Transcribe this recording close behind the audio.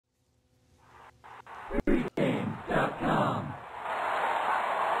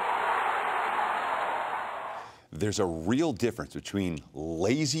there's a real difference between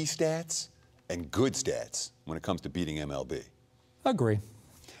lazy stats and good stats when it comes to beating MLB. Agree.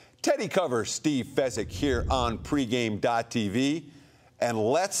 Teddy covers Steve Fezzik here on pregame.tv. And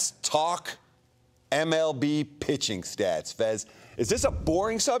let's talk MLB pitching stats. Fez, is this a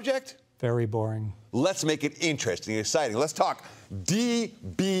boring subject? Very boring. Let's make it interesting and exciting. Let's talk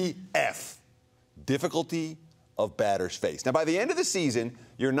DBF, difficulty of batters faced. Now, by the end of the season,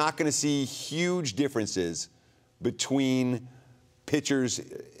 you're not going to see huge differences between pitchers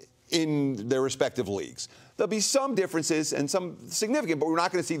in their respective leagues. There'll be some differences and some significant, but we're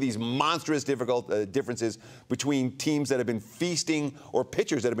not going to see these monstrous differences between teams that have been feasting or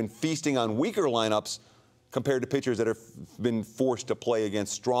pitchers that have been feasting on weaker lineups compared to pitchers that have been forced to play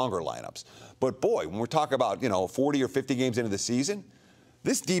against stronger lineups. But boy, when we're talking about, 40 or 50 games into the season,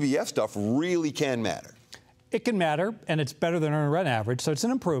 this DBF stuff really can matter. It can matter, and it's better than earned run average, so it's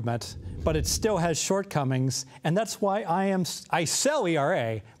an improvement, but it still has shortcomings, and that's why I sell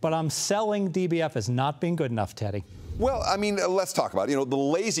ERA, but I'm selling DBF as not being good enough, Teddy. Well, I mean, let's talk about it. The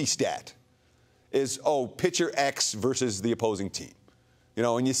lazy stat is, pitcher X versus the opposing team.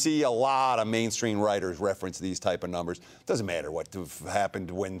 And you see a lot of mainstream writers reference these type of numbers. It doesn't matter what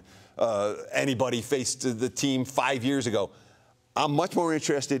happened when anybody faced the team 5 years ago. I'm much more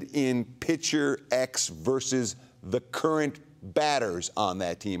interested in pitcher X versus the current batters on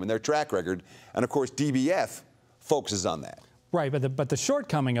that team and their track record. And, of course, DBF focuses on that. Right, but the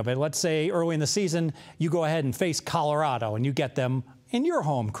shortcoming of it, let's say early in the season, you go ahead and face Colorado and you get them in your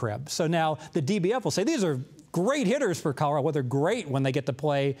home crib. So now the DBF will say, these are great hitters for Colorado. Well, they're great when they get to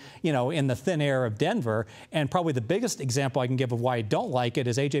play, in the thin air of Denver. And probably the biggest example I can give of why I don't like it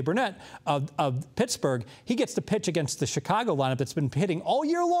is AJ Burnett of Pittsburgh. He gets to pitch against the Chicago lineup that's been hitting all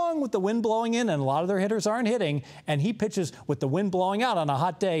year long with the wind blowing in, and a lot of their hitters aren't hitting. And he pitches with the wind blowing out on a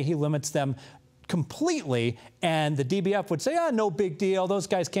hot day. He limits them completely. And the DBF would say, no big deal. Those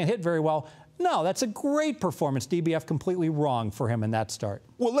guys can't hit very well. No, that's a great performance. DBF completely wrong for him in that start.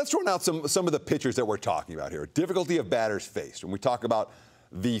 Well, let's run out some of the pitchers that we're talking about here. Difficulty of batters faced. When we talk about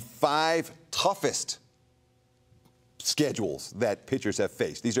the 5 toughest schedules that pitchers have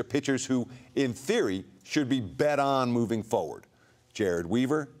faced, these are pitchers who, in theory, should be bet on moving forward. Jared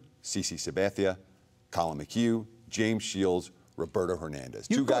Weaver, CC Sabathia, Colin McHugh, James Shields, Roberto Hernandez.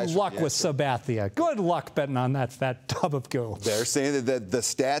 Good luck with Sabathia. Good luck betting on that fat tub of goo. They're saying that the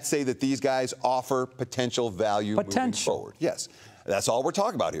stats say that these guys offer potential value moving forward. Yes. That's all we're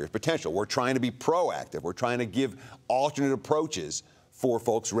talking about here is potential. We're trying to be proactive. We're trying to give alternate approaches for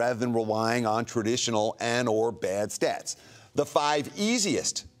folks rather than relying on traditional and or bad stats. The 5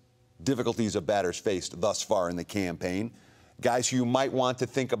 easiest difficulties of batters faced thus far in the campaign, guys who you might want to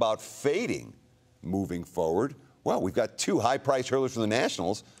think about fading moving forward. Well, we've got 2 high-priced hurlers from the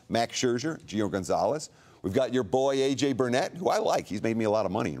Nationals, Max Scherzer, Gio Gonzalez. We've got your boy, AJ Burnett, who I like. He's made me a lot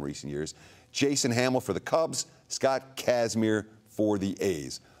of money in recent years. Jason Hamill for the Cubs, Scott Kazmir for the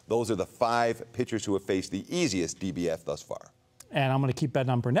A's. Those are the 5 pitchers who have faced the easiest DBF thus far. And I'm going to keep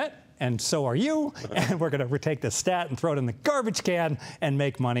betting on Burnett, and so are you. And we're going to take the stat and throw it in the garbage can and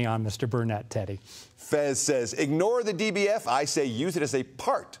make money on Mr. Burnett, Teddy. Fez says, ignore the DBF. I say use it as a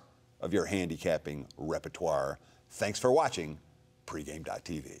part of your handicapping repertoire. Thanks for watching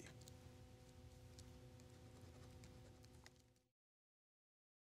pregame.tv.